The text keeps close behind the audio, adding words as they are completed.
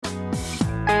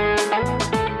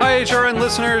HRN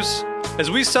listeners.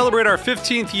 As we celebrate our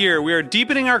 15th year, we are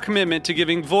deepening our commitment to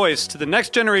giving voice to the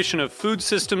next generation of food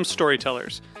systems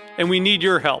storytellers, and we need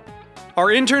your help. Our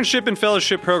internship and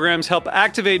fellowship programs help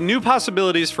activate new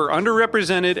possibilities for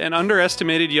underrepresented and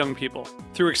underestimated young people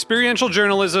through experiential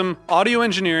journalism, audio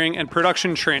engineering, and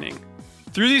production training.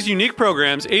 Through these unique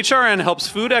programs, HRN helps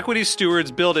food equity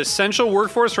stewards build essential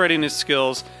workforce readiness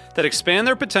skills that expand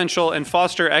their potential and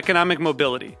foster economic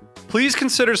mobility. Please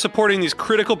consider supporting these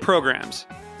critical programs.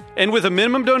 And with a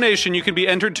minimum donation, you can be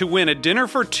entered to win a dinner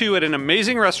for two at an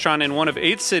amazing restaurant in one of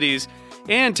 8 cities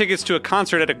and tickets to a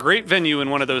concert at a great venue in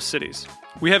one of those cities.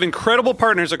 We have incredible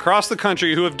partners across the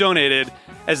country who have donated,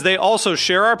 as they also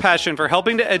share our passion for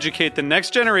helping to educate the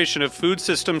next generation of food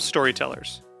systems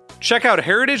storytellers. Check out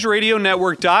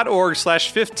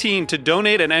heritageradionetwork.org/15 to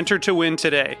donate and enter to win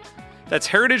today. That's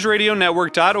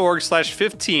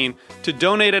heritageradionetwork.org/15 to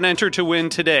donate and enter to win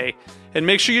today. And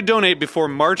make sure you donate before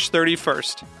March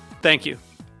 31st. Thank you.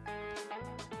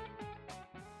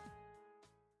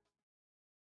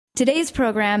 Today's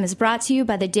program is brought to you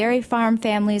by the Dairy Farm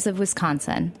Families of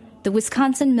Wisconsin, the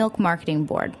Wisconsin Milk Marketing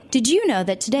Board. Did you know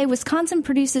that today Wisconsin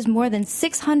produces more than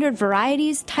 600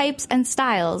 varieties, types, and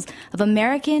styles of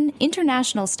American,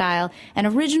 international style, and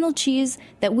original cheese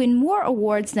that win more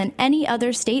awards than any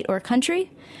other state or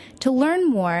country? To learn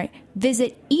more,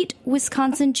 visit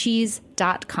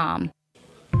eatwisconsincheese.com.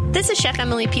 This is Chef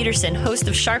Emily Peterson, host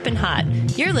of Sharp and Hot.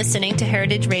 You're listening to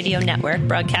Heritage Radio Network,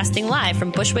 broadcasting live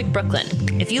from Bushwick, Brooklyn.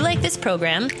 If you like this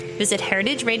program, visit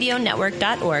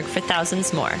heritageradionetwork.org for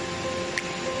thousands more.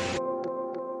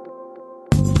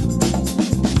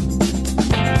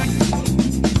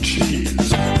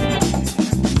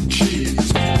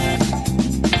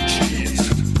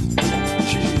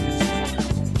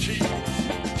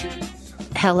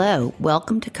 Hello,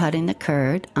 welcome to Cutting the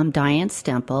Curd. I'm Diane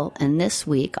Stemple, and this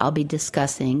week I'll be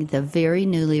discussing the very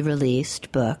newly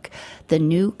released book, The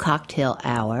New Cocktail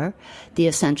Hour, The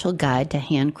Essential Guide to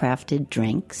Handcrafted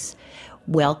Drinks.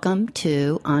 Welcome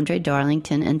to Andre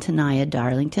Darlington and Tenaya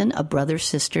Darlington, a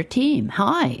brother-sister team.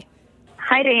 Hi.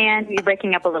 Hi, Diane. You're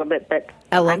breaking up a little bit, but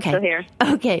I'm still here.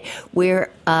 Okay.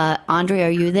 Andre,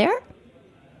 are you there?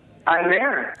 I'm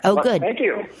there. Oh, good. Thank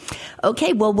you.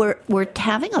 Okay, well, we're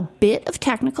having a bit of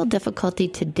technical difficulty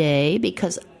today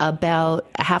because about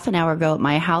a half an hour ago at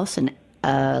my house and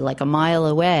like a mile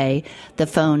away, the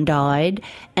phone died.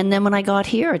 And then when I got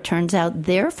here, it turns out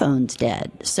their phone's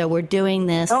dead. So we're doing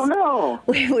this. Oh, no.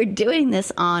 We're doing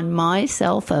this on my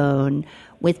cell phone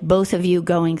with both of you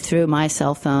going through my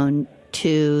cell phone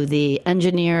to the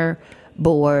engineer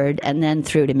board and then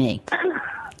through to me.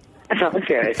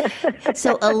 Okay.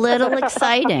 So a little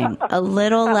exciting, a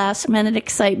little last-minute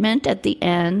excitement at the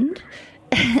end.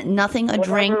 Nothing a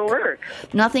drink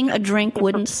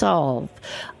wouldn't solve.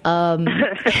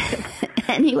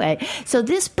 Anyway, so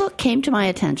this book came to my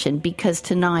attention because,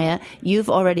 Tenaya, you've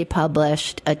already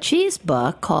published a cheese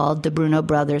book called The Bruno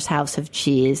Brothers House of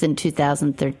Cheese in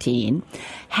 2013.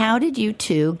 How did you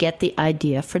two get the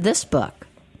idea for this book?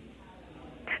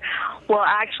 Well,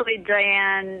 actually,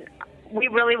 Diane, we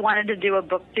really wanted to do a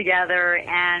book together,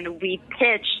 and we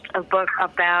pitched a book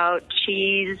about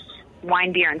cheese,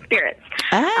 wine, beer, and spirits.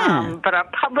 But our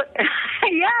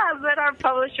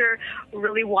publisher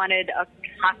really wanted a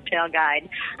cocktail guide,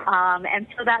 and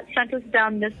so that sent us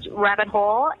down this rabbit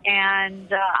hole.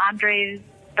 And Andre's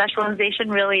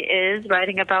specialization really is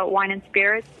writing about wine and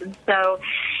spirits, and so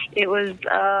it was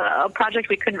a project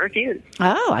we couldn't refuse.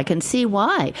 Oh, I can see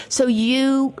why. So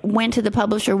you went to the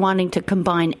publisher wanting to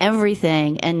combine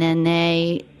everything, and then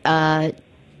they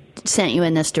sent you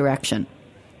in this direction.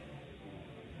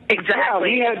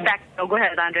 Exactly. Yeah, go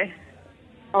ahead, Andre.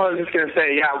 I was just going to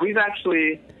say, we've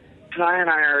actually, Tenaya and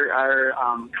I are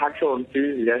cocktail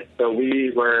enthusiasts, so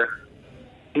we were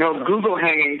Google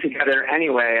hanging together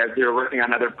anyway as we were working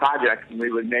on other projects, and we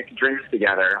would make drinks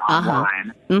together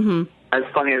online. Mm-hmm. As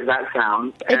funny as that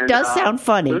sounds. It does sound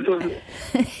funny. This was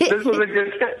a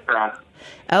good fit for us.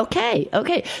 Okay.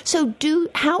 So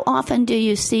how often do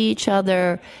you see each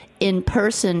other in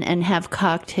person and have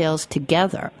cocktails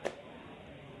together?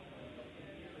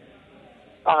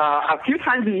 A few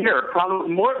times a year,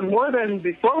 probably more than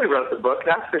before we wrote the book,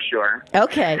 that's for sure.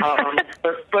 Okay.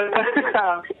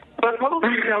 But probably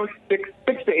 6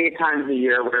 to 8 times a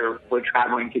year we're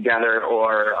traveling together,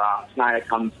 or Tenaya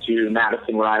comes to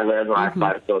Madison where I live, or I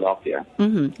fly to Philadelphia.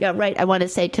 Mm-hmm. Yeah, right. I want to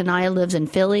say Tenaya lives in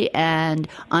Philly and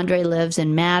Andre lives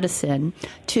in Madison,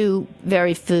 2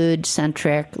 very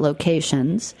food-centric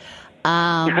locations.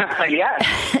 Yes.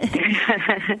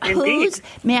 Indeed.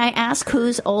 May I ask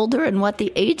who's older and what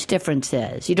the age difference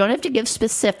is? You don't have to give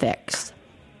specifics.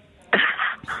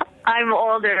 I'm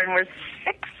older, and we're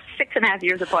 6.5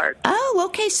 years apart. Oh,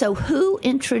 okay. So who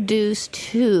introduced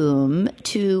whom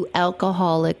to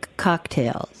alcoholic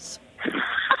cocktails?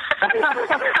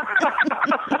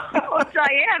 Well,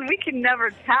 Diane, we can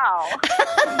never tell.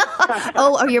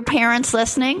 Oh, are your parents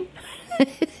listening?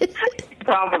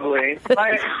 Probably.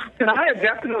 Tenaya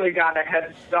definitely got a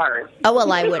head start. Oh,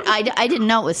 well, I would. I didn't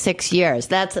know it was 6 years.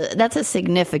 That's a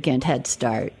significant head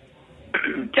start.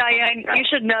 Diane, you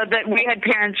should know that we had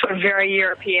parents who were very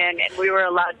European, and we were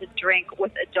allowed to drink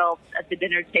with adults at the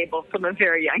dinner table from a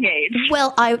very young age.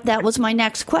 Well, that was my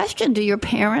next question. Do your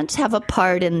parents have a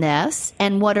part in this?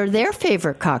 And what are their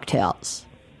favorite cocktails?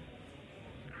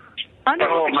 My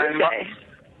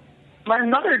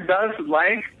mother does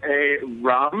like a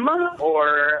rum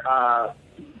or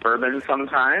bourbon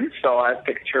sometimes, so I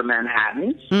picture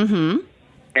Manhattan. Mm-hmm.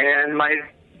 And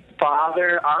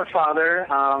our father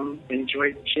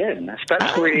enjoyed gin,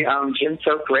 especially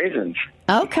gin-soaked raisins.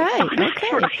 Okay.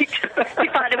 Right. He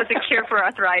thought it was a cure for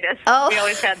arthritis. Oh. We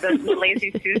always had the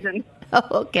lazy Susan. Oh,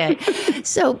 okay.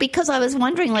 So, because I was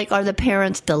wondering, are the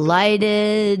parents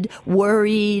delighted,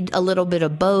 worried, a little bit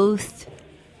of both?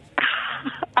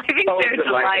 I think they're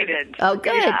delighted. Oh,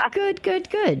 good, yeah.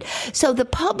 good. So the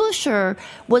publisher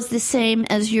was the same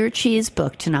as your cheese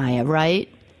book, Tenaya, right?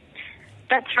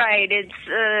 That's right. It's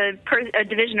a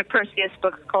division of Perseus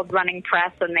Books called Running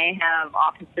Press, and they have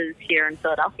offices here in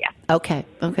Philadelphia. Okay.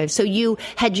 So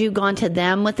had you gone to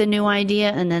them with a new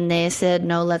idea, and then they said,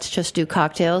 no, let's just do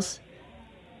cocktails?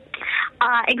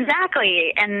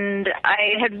 Exactly, and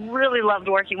I had really loved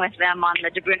working with them on the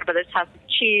De Bruyn Brothers House of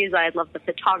Cheese. I had loved the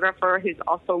photographer, who's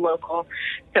also local.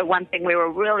 So one thing we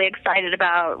were really excited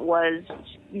about was,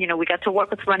 we got to work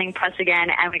with Running Press again,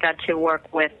 and we got to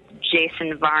work with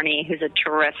Jason Varney, who's a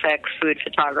terrific food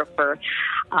photographer.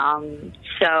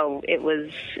 So it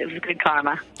was good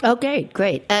karma. Okay,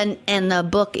 great. And the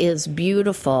book is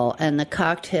beautiful, and the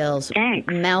cocktails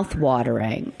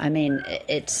mouth-watering. I mean,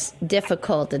 it's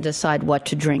difficult to decide what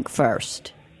to drink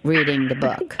first, reading the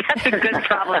book. That's a good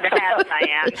problem to have,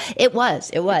 Diane. It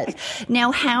was.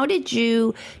 Now, how did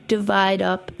you divide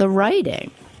up the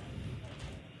writing?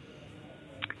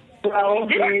 Well,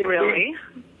 we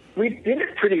we did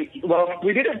it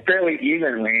we did it fairly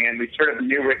evenly, and we sort of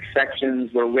knew which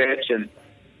sections were which, and,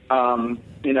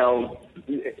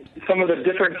 some of the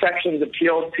different sections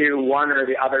appealed to one or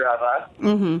the other of us,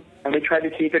 mm-hmm. and we tried to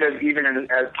keep it as even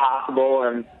as possible.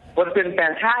 And what's been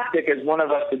fantastic is one of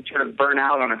us would sort of burn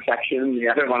out on a section, the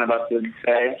other one of us would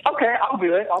say, okay, I'll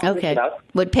do it, I'll pick it up.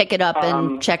 Would pick it up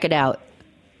and check it out.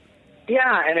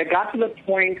 Yeah, and it got to the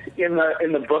point in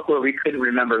the book where we couldn't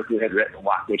remember who had written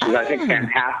what, which is, I think,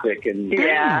 fantastic, and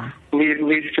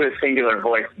leads to a singular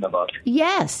voice in the book.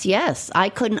 Yes.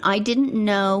 I didn't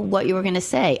know what you were going to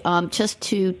say. Just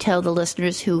to tell the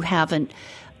listeners who haven't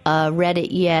read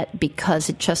it yet, because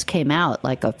it just came out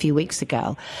like a few weeks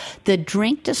ago, the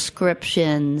drink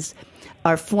descriptions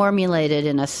are formulated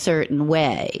in a certain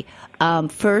way.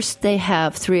 First, they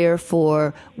have 3 or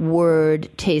 4 word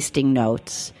tasting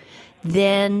notes.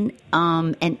 Then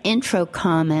an intro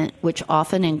comment, which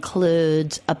often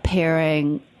includes a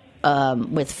pairing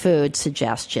with food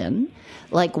suggestion.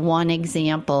 Like one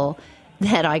example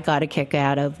that I got a kick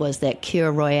out of was that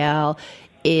Kir Royale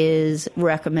is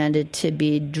recommended to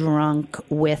be drunk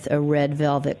with a red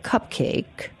velvet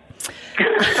cupcake.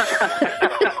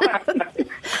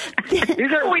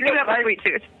 These are we do have a sweet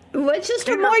tooth. Well, just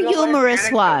a more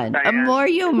humorous one.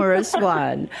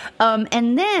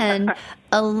 And then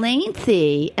a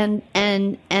lengthy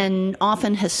and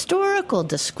often historical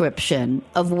description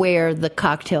of where the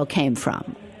cocktail came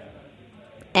from.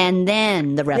 And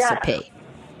then the recipe. Yeah.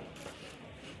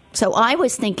 So I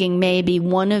was thinking maybe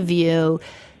one of you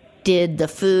did the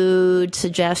food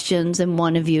suggestions and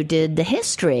one of you did the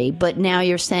history, but now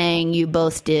you're saying you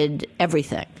both did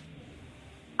everything.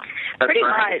 Pretty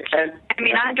much.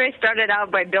 Andre started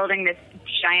out by building this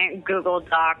giant Google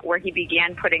Doc where he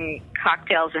began putting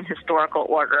cocktails in historical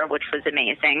order, which was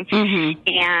amazing. Mm-hmm.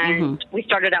 And we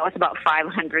started out with about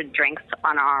 500 drinks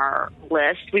on our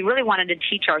list. We really wanted to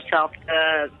teach ourselves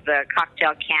the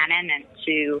cocktail canon and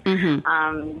to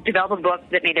develop a book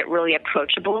that made it really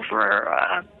approachable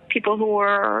for people who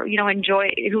were,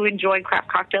 who enjoy craft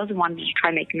cocktails and wanted to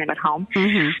try making them at home.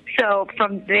 Mm-hmm. So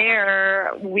from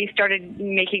there, we started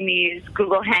making these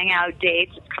Google Hangout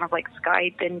dates. It's kind of like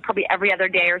Skype, and probably every other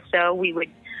day or so we would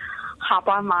hop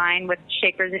online with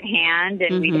shakers in hand,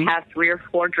 and we'd have 3 or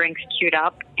 4 drinks queued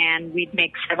up, and we'd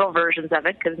make several versions of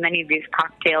it because many of these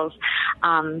cocktails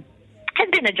has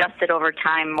been adjusted over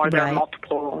time. There are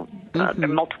multiple there are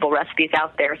multiple recipes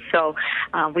out there, so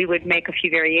we would make a few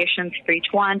variations for each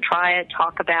one, try it,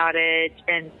 talk about it,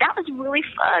 and that was really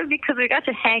fun because we got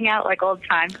to hang out like old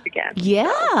times again.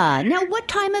 Yeah. Now, what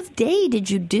time of day did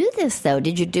you do this, though?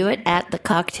 Did you do it at the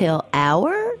cocktail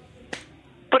hour?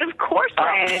 But of course,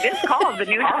 Diane, it is called the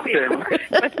New Happy Hour.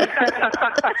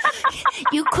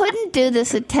 You couldn't do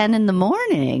this at 10 in the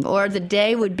morning, or the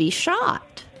day would be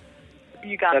shot.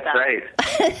 You got That's that. right.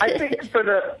 I think for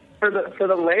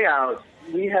the layout,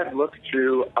 we had looked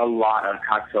through a lot of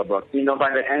cocktail books.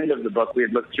 By the end of the book, we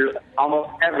had looked through almost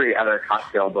every other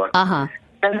cocktail book. Uh-huh.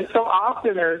 And so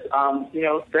often there's,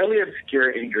 fairly obscure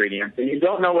ingredients, and you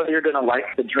don't know whether you're going to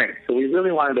like the drink. So we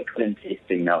really wanted to put in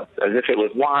tasting notes, as if it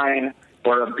was wine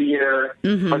or a beer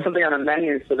or something on the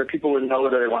menu, so that people would know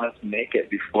whether they wanted to make it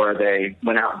before they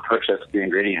went out and purchased the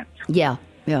ingredients. Yeah.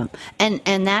 Yeah, and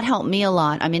that helped me a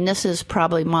lot. I mean, this is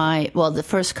probably the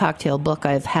first cocktail book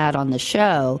I've had on the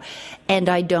show, and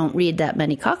I don't read that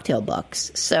many cocktail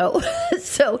books. So.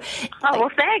 Oh, well,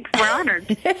 thanks. We're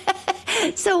honored.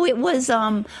 So it was.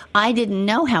 I didn't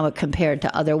know how it compared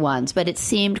to other ones, but it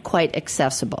seemed quite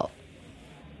accessible.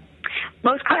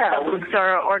 Most cocktail books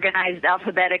are organized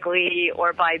alphabetically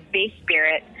or by base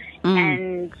spirit.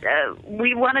 And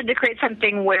we wanted to create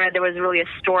something where there was really a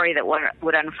story that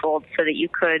would unfold so that you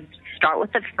could start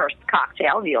with the first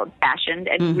cocktail, the old-fashioned,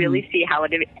 and really see how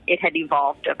it had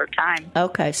evolved over time.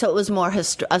 Okay, so it was more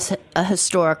a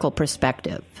historical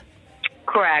perspective.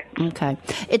 Correct. Okay.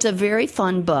 It's a very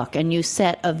fun book, and you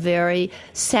set a very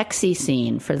sexy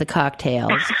scene for the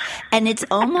cocktails, and it's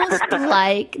almost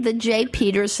like the J.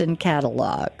 Peterson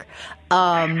catalog.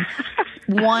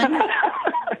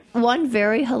 One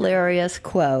very hilarious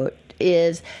quote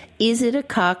is it a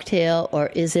cocktail or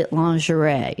is it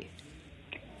lingerie?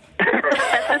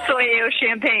 That's the Soyo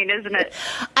champagne, isn't it?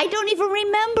 I don't even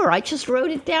remember. I just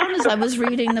wrote it down as I was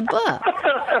reading the book.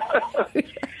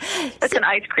 It's an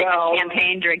ice cream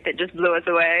champagne drink that just blew us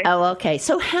away. Oh, okay.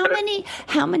 So how many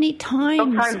times?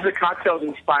 Sometimes the cocktails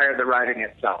inspire the writing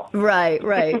itself. Right.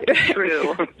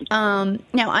 True. Now,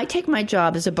 I take my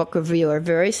job as a book reviewer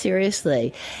very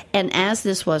seriously, and as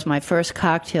this was my first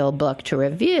cocktail book to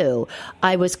review,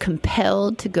 I was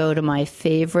compelled to go to my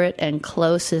favorite and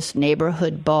closest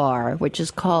neighborhood bar, which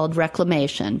is called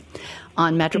Reclamation,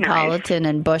 on Metropolitan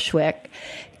and Bushwick,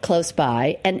 close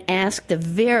by, and ask the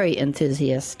very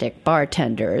enthusiastic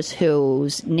bartenders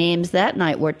whose names that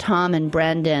night were Tom and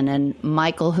Brendan, and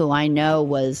Michael, who I know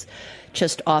was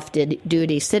just off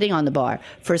duty sitting on the bar,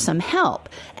 for some help.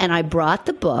 And I brought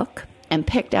the book and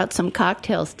picked out some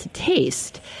cocktails to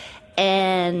taste.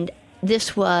 And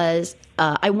this was,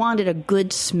 I wanted a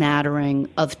good smattering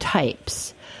of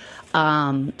types.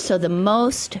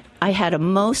 So I had a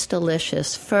most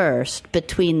delicious first,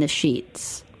 Between the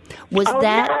Sheets. Was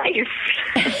nice.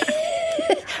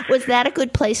 Was that a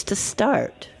good place to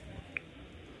start?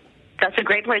 That's a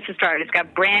great place to start. It's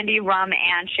got brandy, rum,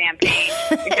 and champagne.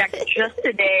 In fact, just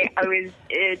today I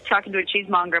was talking to a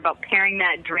cheesemonger about pairing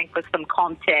that drink with some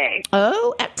Comté.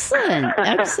 Oh, excellent.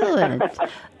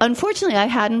 Unfortunately, I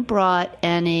hadn't brought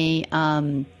any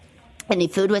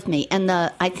food with me. And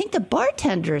I think the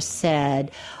bartender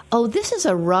said, "Oh, this is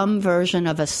a rum version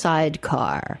of a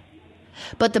sidecar."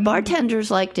 But the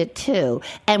bartenders liked it too.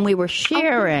 And we were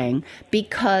sharing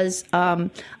because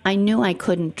I knew I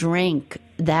couldn't drink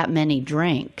that many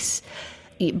drinks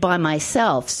by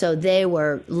myself. So they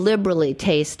were liberally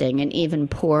tasting and even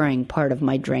pouring part of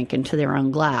my drink into their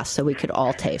own glass so we could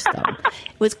all taste them.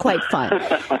 It was quite fun.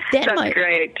 Then That's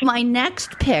great. My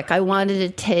next pick, I wanted to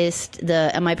taste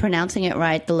am I pronouncing it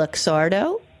right, the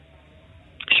Luxardo?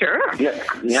 Sure.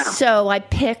 Yeah. So I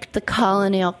picked the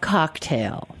Colonial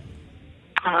cocktail.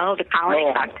 Oh, the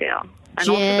colony cocktail. And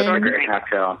also the Great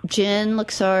cocktail. Gin,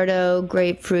 Luxardo,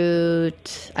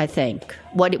 grapefruit, I think.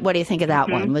 What do you think of that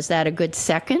one? Was that a good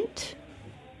second?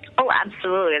 Oh,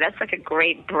 absolutely. That's like a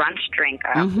great brunch drink,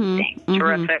 I think.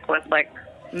 Terrific with like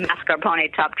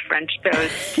mascarpone topped French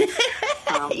toast.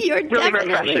 You're really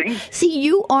definitely. refreshing. See,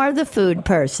 you are the food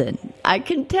person. I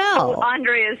can tell. Oh,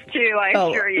 Andre is too, I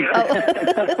assure you.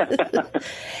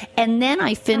 And then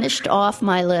I finished off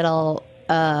my little...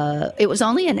 it was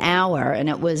only an hour, and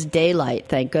it was daylight,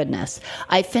 thank goodness.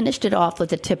 I finished it off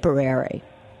with a Tipperary.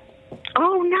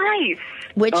 Oh, nice.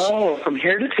 From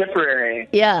here to Tipperary.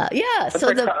 Yeah.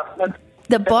 So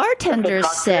the bartender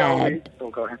said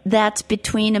that's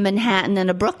between a Manhattan and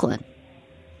a Brooklyn.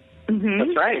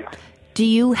 That's right.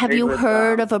 Have you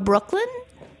heard of a Brooklyn?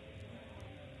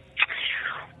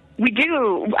 We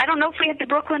do. I don't know if we have the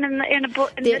Brooklyn in a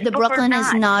book. The Brooklyn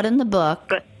is not in the book.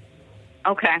 But,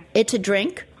 okay. It's a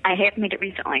drink? I have made it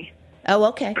recently. Oh,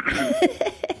 okay.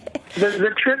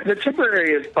 The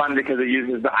Tipperary is fun because it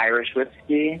uses the Irish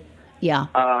whiskey. Yeah.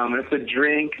 It's a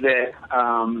drink that,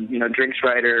 drinks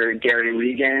writer Gary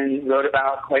Regan wrote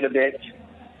about quite a bit.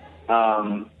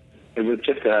 It was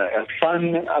just a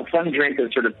fun drink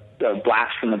that sort of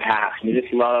blast from the past. We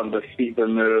just love the sweet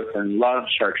vermouth and love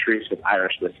chartreuse with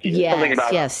Irish whiskey. Yes, something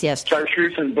about yes.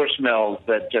 chartreuse and Bushmills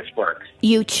that just works.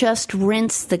 You just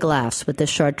rinse the glass with the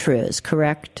chartreuse,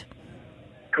 correct?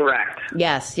 Correct.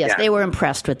 Yes. They were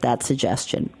impressed with that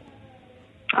suggestion.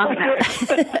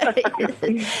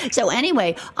 So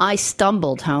anyway, I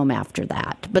stumbled home after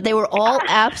that, but they were all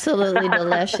absolutely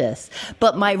delicious.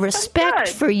 But my respect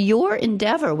for your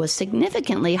endeavor was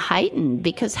significantly heightened,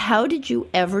 because how did you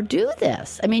ever do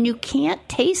this? I mean, you can't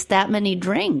taste that many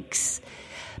drinks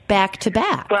back to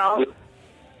back. Well,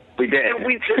 we did.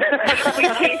 We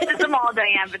tasted them all,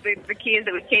 Diane, but the key is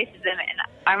that we tasted them. And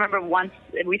I remember once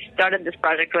we started this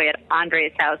project really at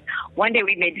Andre's house. One day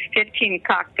we made 15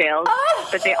 cocktails,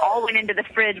 but they all went into the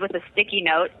fridge with a sticky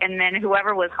note, and then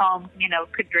whoever was home,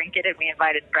 could drink it, and we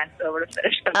invited friends over to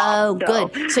finish them all. Oh,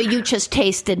 good. So you just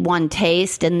tasted one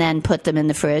taste and then put them in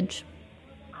the fridge?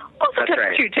 Also took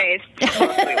right. 2 tastes.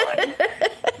 Mostly one.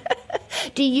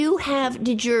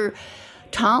 Did your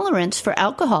tolerance for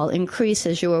alcohol increase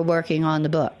as you were working on the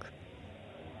book?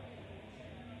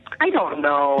 I don't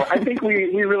know. I think we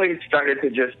really started to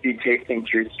just be tasting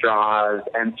through straws,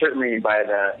 and certainly by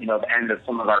the end of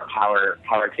some of our power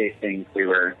tastings, we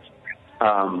were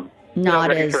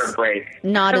ready for a break.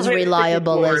 Not as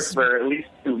reliable as for at least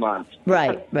 2 months.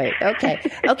 Right.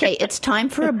 Okay. It's time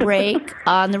for a break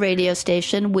on the radio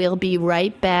station. We'll be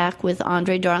right back with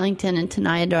Andre Darlington and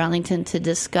Tenaya Darlington to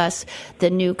discuss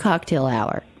the new cocktail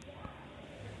hour.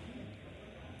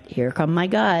 Here come my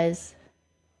guys.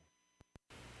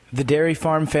 The dairy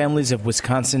farm families of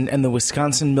Wisconsin and the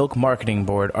Wisconsin Milk Marketing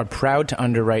Board are proud to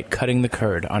underwrite Cutting the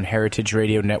Curd on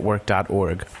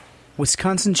heritageradionetwork.org.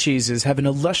 Wisconsin cheeses have an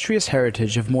illustrious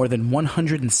heritage of more than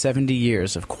 170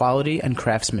 years of quality and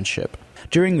craftsmanship.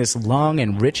 During this long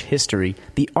and rich history,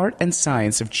 the art and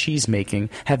science of cheesemaking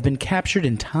have been captured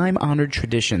in time-honored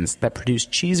traditions that produce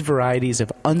cheese varieties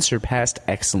of unsurpassed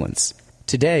excellence.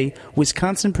 Today,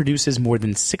 Wisconsin produces more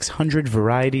than 600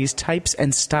 varieties, types,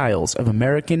 and styles of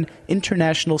American,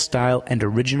 international style, and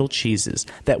original cheeses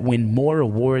that win more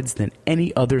awards than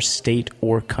any other state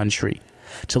or country.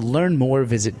 To learn more,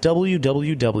 visit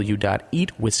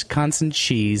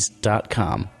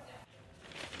www.eatwisconsincheese.com.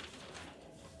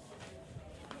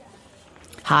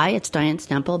 Hi, it's Diane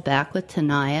Stemple back with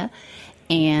Tenaya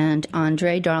and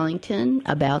Andre Darlington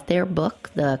about their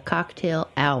book, The Cocktail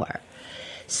Hour.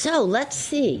 So let's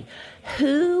see.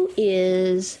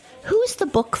 Who's the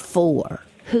book for?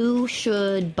 Who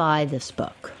should buy this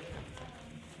book?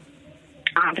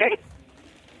 Andre?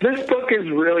 This book is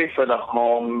really for the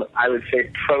home, I would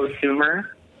say, prosumer.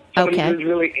 Somebody who's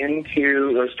really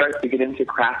into or starts to get into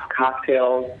craft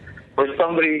cocktails, or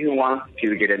somebody who wants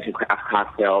to get into craft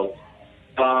cocktails.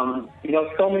 So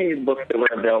many books that were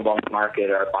available on the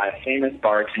market are by a famous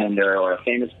bartender or a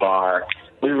famous bar.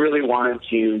 We really wanted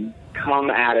to come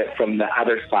at it from the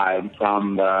other side,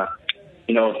 from the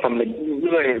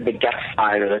guest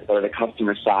side or the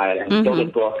customer side, and build a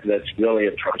book that's really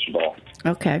approachable.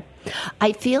 Okay.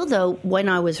 I feel, though, when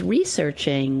I was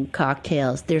researching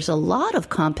cocktails, there's a lot of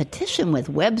competition with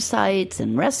websites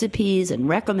and recipes and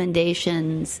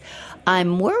recommendations.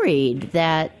 I'm worried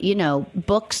that,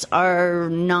 books are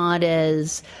not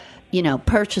as,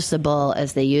 purchasable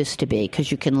as they used to be,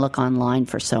 because you can look online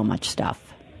for so much stuff.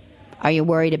 Are you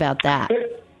worried about that?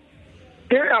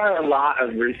 There are a lot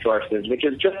of resources, which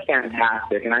is just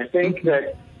fantastic. And I think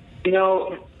that,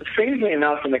 strangely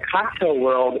enough, in the cocktail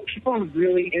world, people are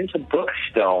really into books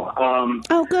still.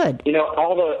 Oh, good.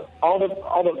 All the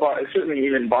certainly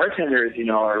even bartenders,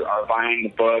 are buying the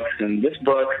books. And this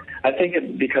book, I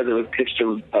think because it was pitched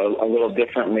a little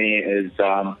differently, is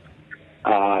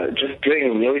just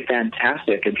doing really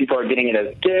fantastic. And people are getting it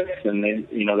as gifts, and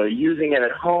they're using it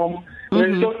at home.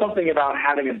 There's still something about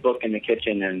having a book in the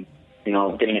kitchen and,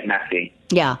 getting it messy.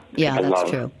 Yeah,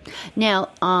 that's true. Now,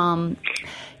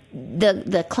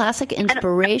 the classic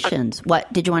inspirations.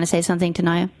 What did you want to say something,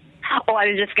 Tenaya? Oh, I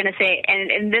was just going to say,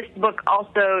 and in this book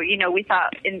also, we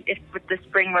thought with the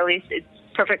spring release, it's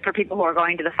perfect for people who are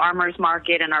going to the farmer's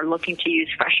market and are looking to use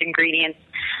fresh ingredients.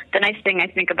 The nice thing I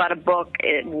think about a book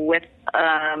with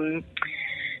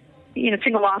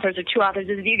single authors or 2 authors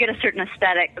is you get a certain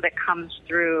aesthetic that comes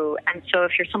through. And so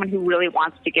if you're someone who really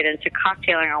wants to get into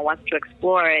cocktailing or wants to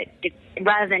explore it,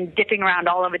 rather than dipping around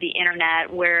all over the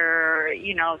internet where,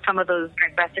 some of those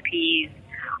drink recipes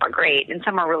are great and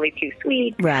some are really too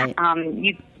sweet. Right.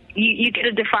 you get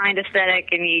a defined aesthetic,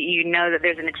 and you know that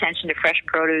there's an attention to fresh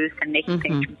produce and making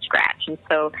things from scratch. And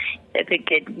so I think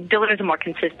it delivers a more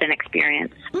consistent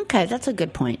experience. Okay, that's a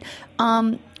good point.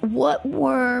 What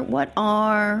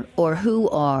are, or who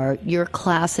are your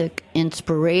classic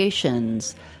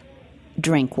inspirations,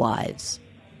 drink-wise?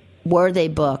 Were they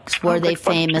books? Were they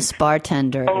famous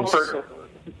bartenders? Oh,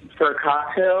 for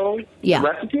cocktail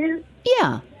recipes?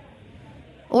 Yeah.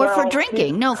 Or for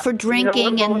drinking. No, for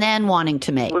drinking and then wanting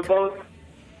to make. We're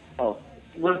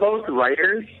both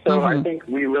writers, so I think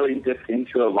we really dip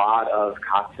into a lot of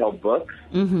cocktail books.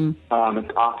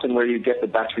 It's often where you get the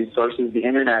best resources. The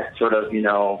internet sort of,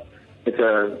 it's like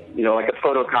a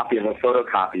photocopy of a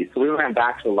photocopy. So we went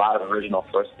back to a lot of original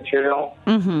source material.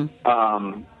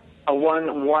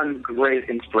 One great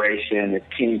inspiration is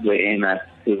Kingsley Amos,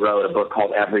 who wrote a book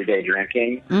called Everyday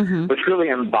Drinking, which really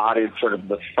embodied sort of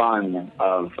the fun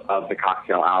of the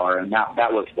cocktail hour, and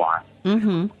that was one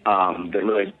that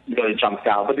really jumps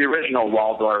out. But the original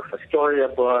Waldorf Astoria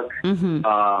book,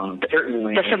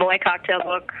 certainly the Savoy Cocktail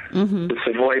book, the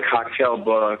Savoy Cocktail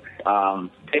book,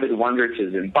 David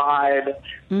Wondrich's Imbibe.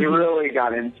 We really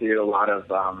got into a lot of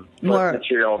more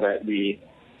material that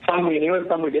some we knew and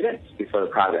some we didn't before the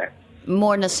project.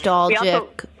 More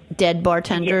nostalgic, dead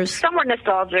bartenders? Some were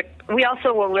nostalgic. We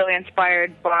also were really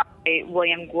inspired by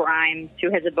William Grimes, who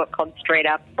has a book called Straight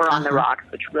Up or On the Rocks,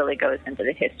 which really goes into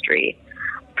the history,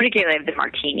 particularly of the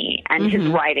martini, and his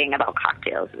writing about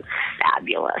cocktails is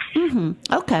fabulous.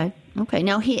 Okay.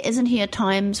 Now, isn't he a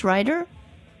Times writer?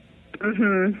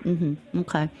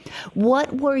 Okay.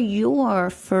 What were your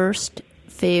first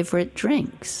favorite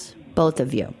drinks, both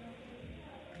of you?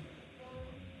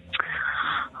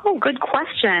 Oh, good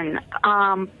question.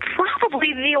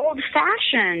 Probably the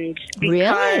old-fashioned, because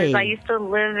really? I used to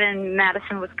live in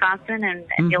Madison, Wisconsin,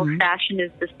 and the old-fashioned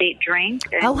is the state drink.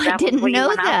 And I didn't was what know you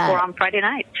went that. out for on Friday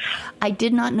night. I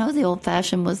did not know the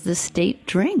old-fashioned was the state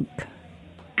drink.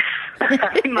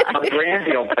 A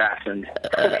brandy old-fashioned.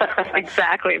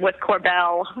 Exactly, with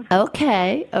Corbel.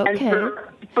 Okay. And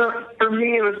for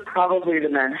me, it was probably the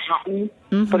Manhattan,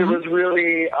 but it was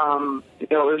really,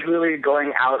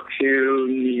 going out to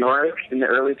New York in the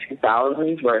early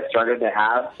 2000s, where I started to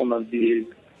have some of these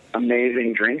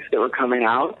amazing drinks that were coming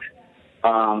out,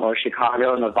 or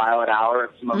Chicago and the Violet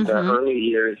Hour, some of the early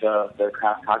years of the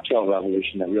craft cocktail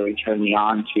revolution that really turned me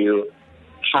on to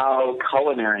how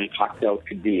culinary cocktails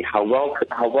could be, how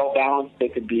well balanced they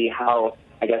could be, how,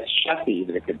 I guess, chefy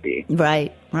that it could be.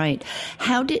 Right.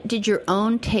 How did your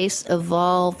own tastes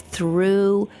evolve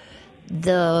through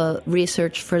the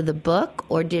research for the book,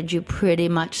 or did you pretty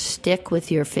much stick with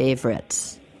your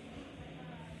favorites?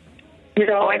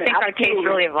 I think our taste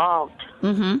really evolved.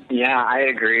 Yeah, I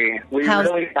agree. We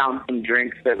really found some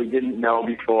drinks that we didn't know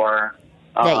before.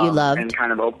 That you loved. And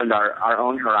kind of opened our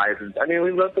own horizons. I mean,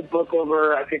 we wrote the book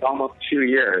over, I think, almost 2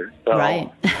 years. So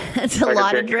right. That's a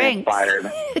lot of drinks.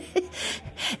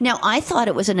 Now, I thought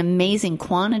it was an amazing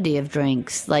quantity of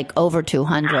drinks, like over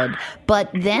 200. But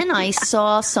then I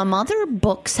saw some other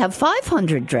books have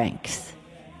 500 drinks.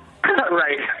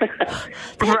 Right.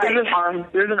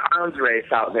 There's an arms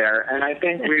race out there. And I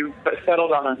think we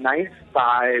settled on a nice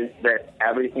size that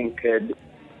everything could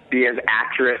be as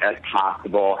accurate as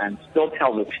possible and still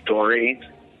tell the story.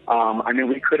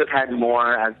 We could have had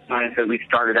more. As I said, we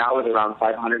started out with around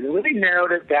 500. We really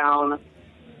narrowed it down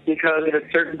because at a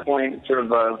certain point, sort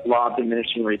of a law of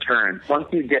diminishing returns. Once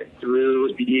you get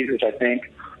through these, which I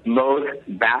think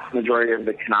vast majority of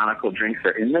the canonical drinks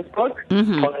are in this book,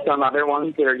 plus some other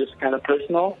ones that are just kind of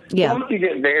personal. Yeah. Once you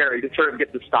get there, you sort of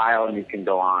get the style and you can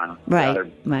go on.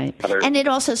 Right. And it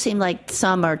also seemed like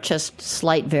some are just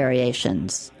slight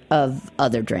variations of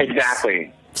other drinks.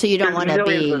 Exactly. So you don't want to be... There's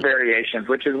millions of variations,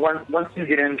 which is once you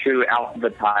get into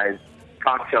alphabetized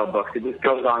cocktail books, it just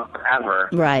goes on forever.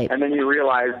 Right. And then you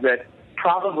realize that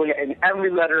probably in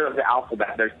every letter of the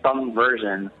alphabet, there's some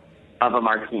version of a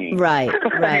martini. Right.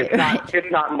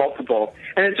 If not multiple.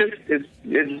 And it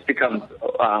just becomes,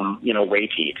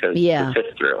 weighty to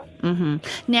sift through.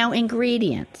 Now,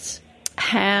 ingredients.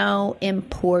 How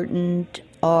important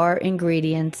are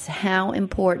ingredients? How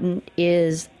important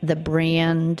is the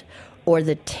brand or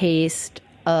the taste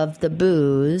of the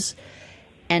booze?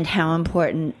 And how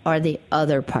important are the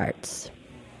other parts?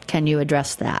 Can you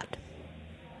address that?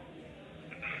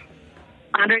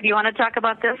 Andre, do you want to talk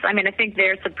about this? I think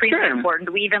they're supremely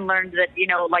important. We even learned that,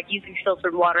 like using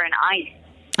filtered water and ice,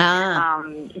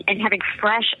 and having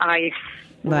fresh ice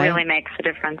really makes a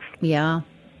difference. Yeah.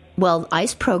 Well,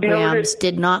 ice programs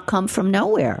did not come from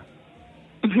nowhere.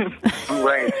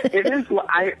 Right. It is.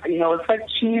 It's like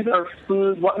cheese or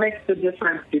food. What makes the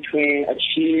difference between a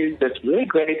cheese that's really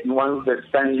great and one that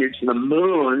sends you to the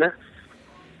moon,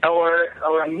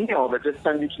 or a meal that just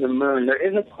sends you to the moon? There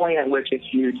is a point at which if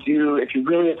you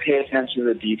really pay attention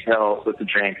to the details with the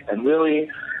drinks and really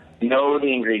know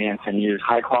the ingredients and use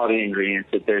high quality ingredients,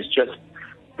 that there's just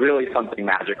really something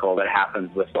magical that happens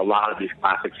with a lot of these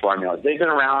classic formulas. They've been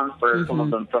around for some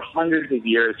of them for hundreds of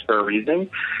years for a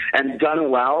reason, and done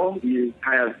well, you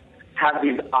kind of have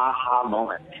these aha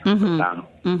moments with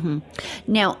them.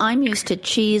 Now, I'm used to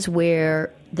cheese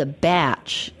where the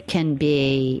batch can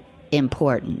be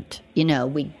important. You know,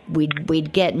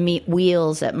 we'd get meat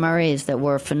wheels at Murray's that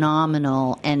were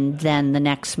phenomenal, and then the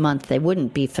next month they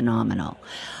wouldn't be phenomenal.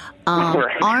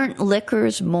 Aren't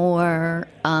liquors more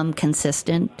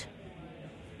consistent?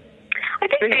 I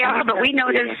think they are, but we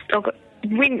noticed.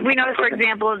 We noticed, for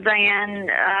example, Diane,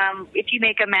 if you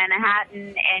make a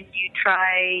Manhattan and you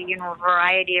try, a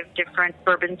variety of different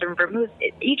bourbons and vermouths,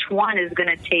 each one is going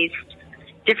to taste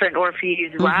different, or if you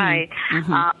use rye.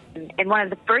 And one of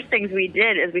the first things we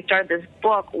did as we started this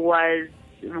book was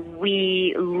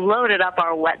we loaded up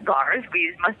our wet bars. We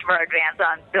used most of our advance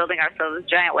on building ourselves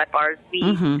giant wet bars.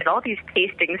 We did all these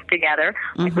tastings together.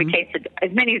 Like we tasted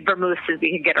as many vermouths as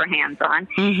we could get our hands on.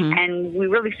 And we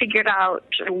really figured out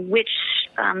which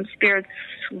spirits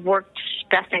worked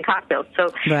best in cocktails. So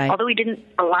although we didn't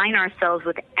align ourselves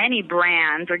with any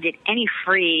brands or get any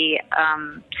free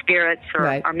spirits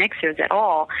or mixers at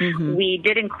all, we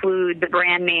did include the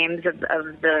brand names of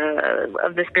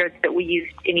the spirits that we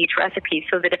used in each recipe,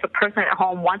 so that if a person at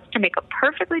home wants to make a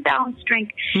perfectly balanced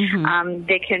drink,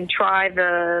 they can try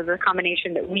the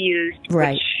combination that we used,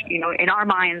 which, in our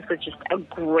minds was just a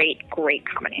great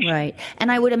combination. Right. And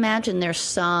I would imagine there's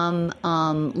some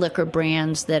liquor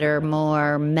brands that are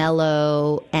more mellow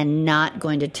and not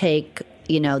going to take,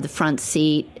 the front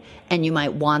seat, and you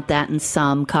might want that in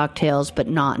some cocktails, but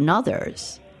not in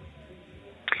others.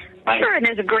 Sure, and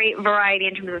there's a great variety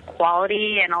in terms of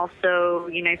quality, and also,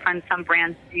 you find some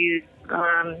brands use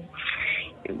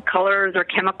colors or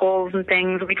chemicals and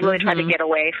things. We really try to get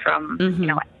away from,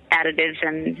 additives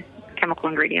and chemical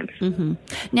ingredients.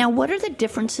 Now, what are the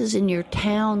differences in your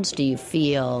towns, do you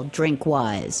feel,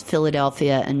 drink-wise,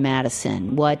 Philadelphia and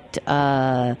Madison? What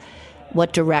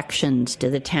directions do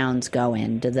the towns go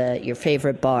in? Do your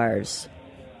favorite bars?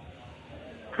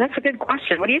 That's a good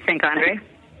question. What do you think, Andre?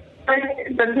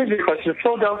 That's a good question.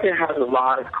 Philadelphia has a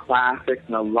lot of classics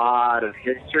and a lot of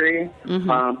history.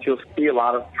 You'll see a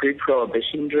lot of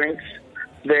pre-Prohibition drinks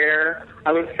there.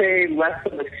 I would say less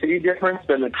of a city difference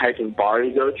than the type of bar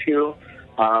you go to.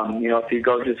 If you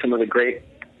go to some of the great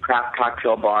craft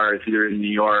cocktail bars, either in New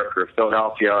York or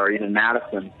Philadelphia or even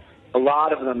Madison, a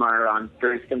lot of them are on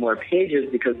very similar pages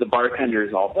because the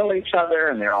bartenders all know each other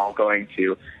and they're all going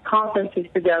to conferences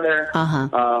together.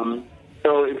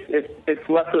 So it's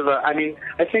less of a,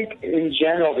 I think in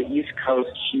general the East Coast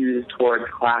hews towards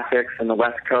classics and the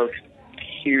West Coast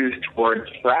hews towards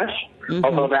fresh,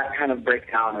 although that kind of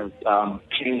breakdown is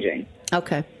changing.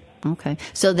 Okay.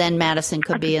 So then Madison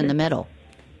could be in the middle.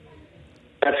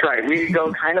 That's right. We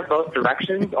go kind of both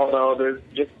directions, although there's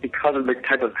just because of the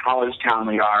type of college town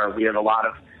we are, we have a lot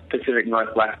of Pacific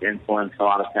Northwest influence, a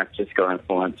lot of San Francisco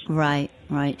influence. Right.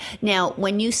 Now,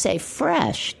 when you say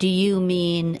fresh, do you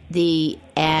mean the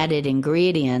added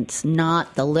ingredients,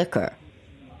 not the liquor?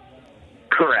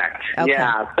 Correct. Okay.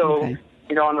 Yeah. So,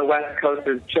 on the West Coast,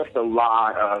 there's just a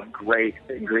lot of great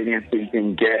ingredients that you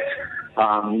can get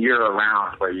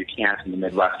year-round where you can't in the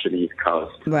Midwest or the East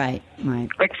Coast. Right.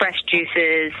 Like fresh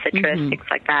juices, citrus, things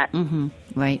like that.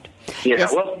 Right. Yeah,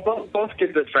 yes. Well, both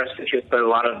get the fresh citrus, but a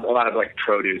lot of like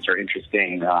produce or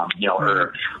interesting,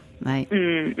 herbs. Right.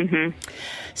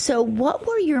 So what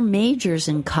were your majors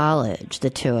in college, the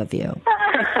two of you?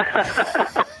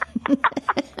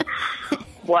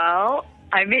 Well,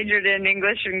 I majored in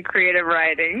English and creative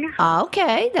writing.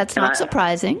 Okay, that's not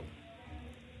surprising.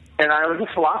 And I was a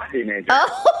philosophy major.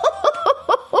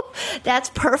 Oh, that's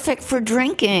perfect for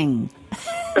drinking.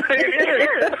 It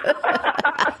is.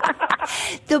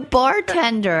 The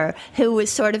bartender who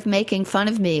was sort of making fun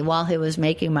of me while he was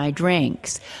making my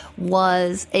drinks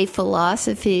was a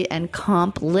philosophy and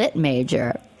comp lit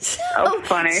major.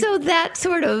 Funny. So that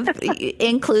sort of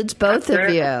includes both of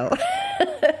you.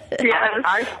 Yeah,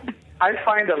 I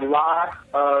find a lot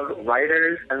of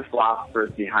writers and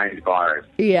philosophers behind bars.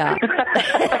 Yeah.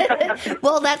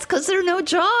 Well, that's because there are no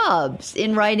jobs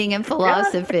in writing and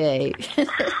philosophy.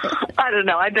 I don't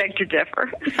know. I beg to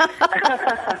differ.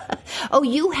 Oh,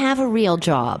 you have a real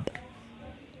job.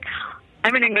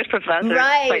 I'm an English professor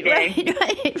by day.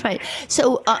 Right.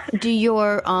 So do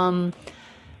your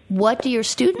What do your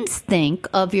students think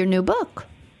of your new book?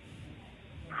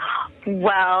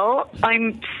 Well,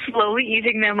 I'm slowly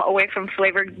easing them away from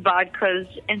flavored vodkas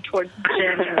and towards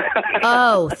gin.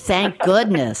 Oh, thank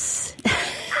goodness.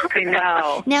 I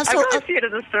know. Now, so, I really see it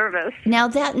as a service. Now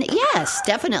that, yes,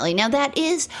 definitely. Now that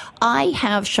is, I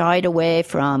have shied away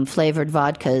from flavored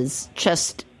vodkas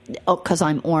just because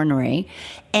I'm ornery,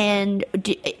 and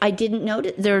I didn't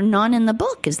notice there are none in the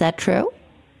book. Is that true?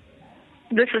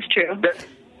 This is true.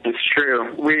 It's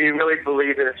true. We really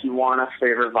believe that if you want a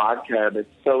flavored vodka, it's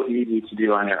so easy to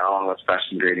do on your own with fresh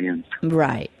ingredients.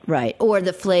 Right. Or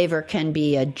the flavor can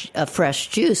be a fresh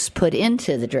juice put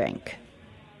into the drink.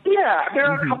 Yeah, there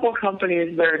are a couple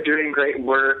companies that are doing great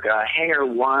work. Hangar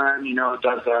One,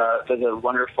 does a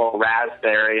wonderful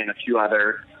raspberry and a few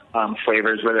other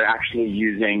flavors where they're actually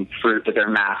using fruit that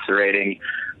they're macerating.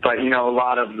 But, a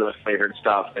lot of the flavored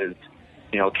stuff is,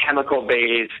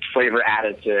 chemical-based flavor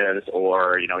additives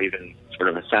or, even sort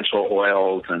of essential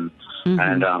oils. And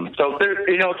so,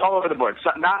 it's all over the board.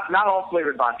 So not all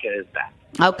flavored vodka is that.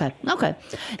 Okay.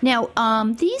 Now,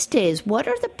 these days, what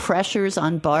are the pressures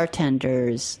on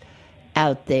bartenders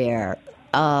out there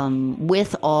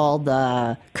with all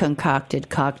the concocted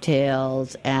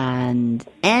cocktails and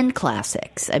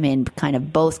classics? I mean, kind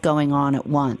of both going on at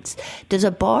once. Does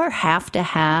a bar have to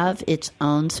have its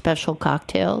own special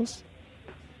cocktails?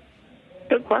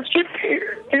 Good question.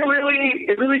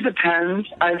 It really depends.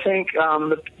 I think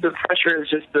the pressure is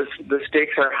just the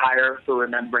stakes are higher for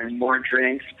remembering more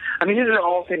drinks. I mean, these are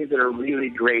all things that are really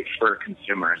great for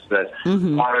consumers. That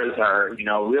bars are,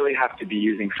 really have to be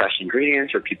using fresh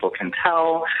ingredients, or people can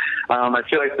tell. I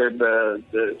feel like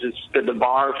the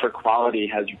bar for quality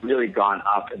has really gone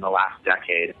up in the last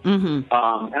decade, and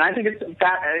I think it's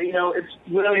that it's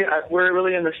really we're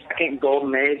really in the second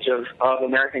golden age of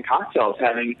American cocktails,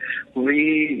 having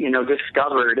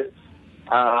discovered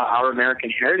our American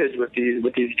heritage with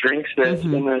these drinks that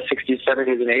in the 60s,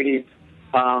 70s, and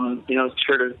 80s,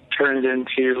 sort of turned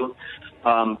into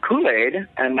Kool-Aid,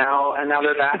 and now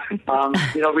they're back,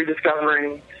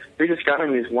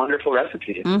 rediscovering these wonderful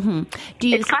recipes.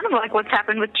 It's kind of like what's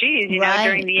happened with cheese.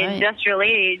 During the industrial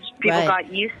age, people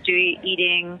got used to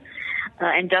eating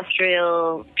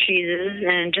industrial cheeses,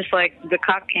 and just like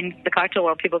in the cocktail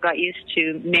world, people got used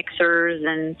to mixers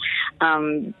and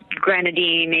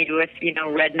grenadine made with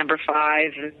red number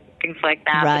 5 and things like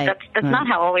that. But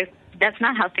that's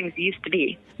not how things used to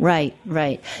be. Right.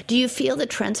 Do you feel the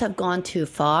trends have gone too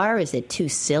far? Is it too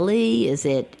silly? Is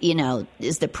it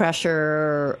is the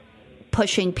pressure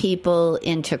pushing people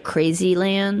into crazy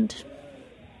land?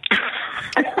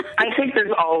 I think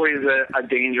there's always a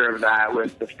danger of that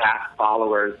with the fast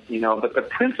followers, but the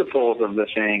principles of the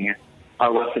thing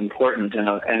are what's important,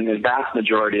 and the vast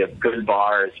majority of good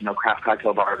bars, craft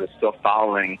cocktail bars, are still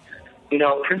following,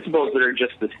 principles that are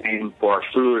just the same for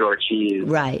food or cheese.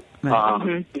 Right.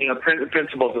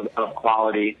 Principles of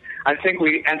quality. I think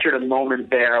we entered a moment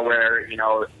there where,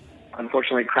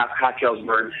 unfortunately, craft cocktails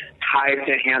were tied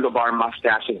to handlebar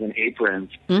mustaches and aprons,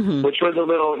 which was a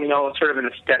little, sort of an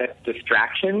aesthetic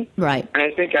distraction. Right. And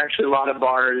I think actually a lot of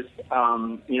bars,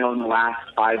 in the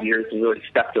last 5 years, have really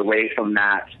stepped away from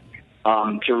that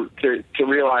to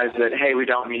realize that, hey, we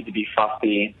don't need to be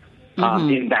fussy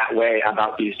in that way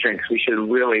about these drinks. We should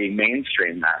really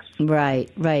mainstream this.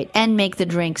 Right. And make the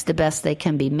drinks the best they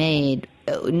can be made,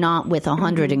 not with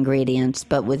 100 ingredients,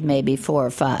 but with maybe 4 or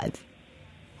 5.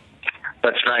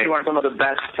 That's right. Some of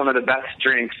the best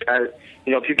drinks.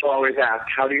 People always ask,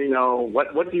 how do you know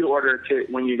what do you order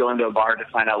when you go into a bar to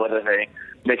find out whether they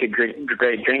make a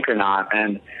great drink or not?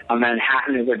 And a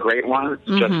Manhattan is a great one.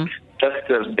 Just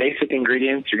the basic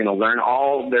ingredients. You're going to learn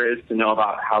all there is to know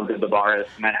about how good the bar is.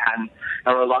 Manhattan,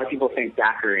 or a lot of people think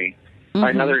daiquiri, or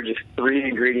another just 3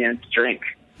 ingredients drink.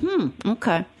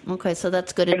 Okay. So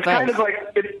that's good advice.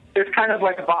 It's kind of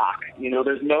like a Bach.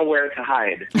 There's nowhere to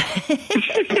hide.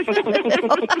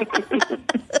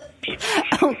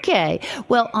 Okay.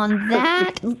 Well, on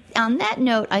that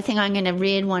note, I think I'm going to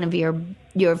read one of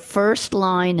your first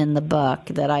line in the book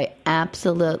that I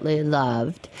absolutely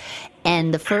loved.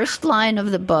 And the first line of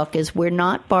the book is, "We're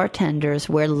not bartenders,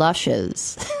 we're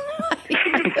lushes."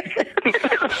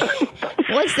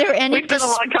 Was there any dispute? We spent a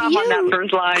long time on that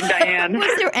first line, Diane.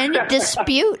 Was there any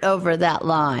dispute over that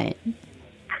line?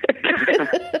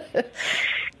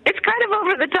 It's kind of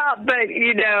over the top, but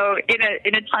in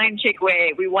a tongue-in-cheek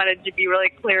way. We wanted to be really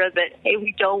clear that, hey,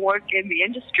 we don't work in the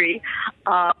industry.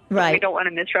 We don't want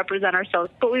to misrepresent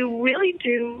ourselves, but we really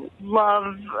do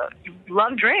love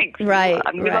drinks. Right.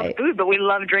 We love food, but we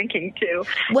love drinking too.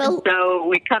 Well, and so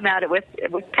we come at it with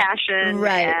passion,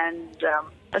 and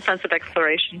a sense of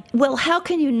exploration. Well, how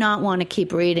can you not want to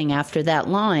keep reading after that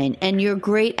line? And your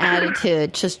great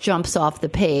attitude just jumps off the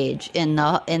page in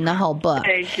the whole book.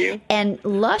 Thank you. And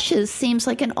luscious seems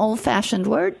like an old-fashioned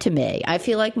word to me. I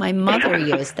feel like my mother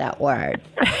used that word.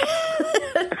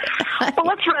 Well,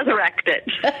 let's resurrect it.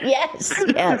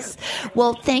 Yes.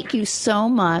 Well, thank you so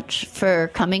much for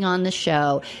coming on the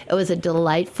show. It was a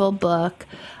delightful book.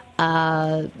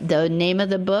 The name of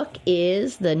the book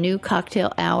is The New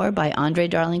Cocktail Hour by Andre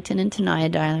Darlington and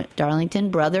Tenaya Darlington,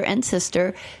 brother and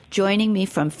sister, joining me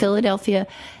from Philadelphia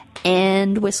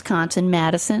and Wisconsin,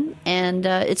 Madison. And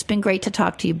it's been great to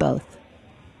talk to you both.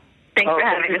 Thanks for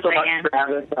having us, Diane. For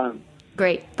having us on.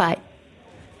 Great. Bye.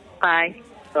 Bye.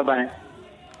 Bye-bye.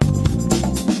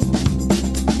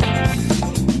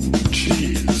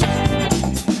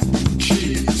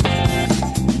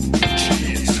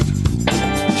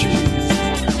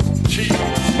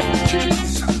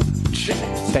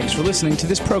 Thanks for listening to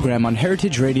this program on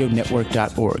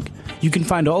heritageradionetwork.org. You can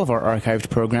find all of our archived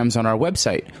programs on our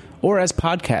website or as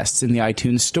podcasts in the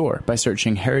iTunes Store by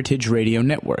searching Heritage Radio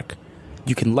Network.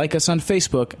 You can like us on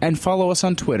Facebook and follow us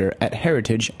on Twitter at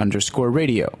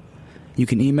 @heritage_radio. You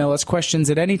can email us questions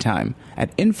at any time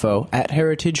at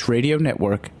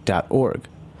info@heritageradionetwork.org.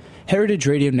 Heritage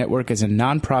Radio Network is a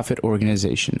nonprofit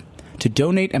organization. To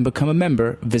donate and become a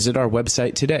member, visit our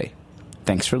website today.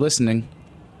 Thanks for listening.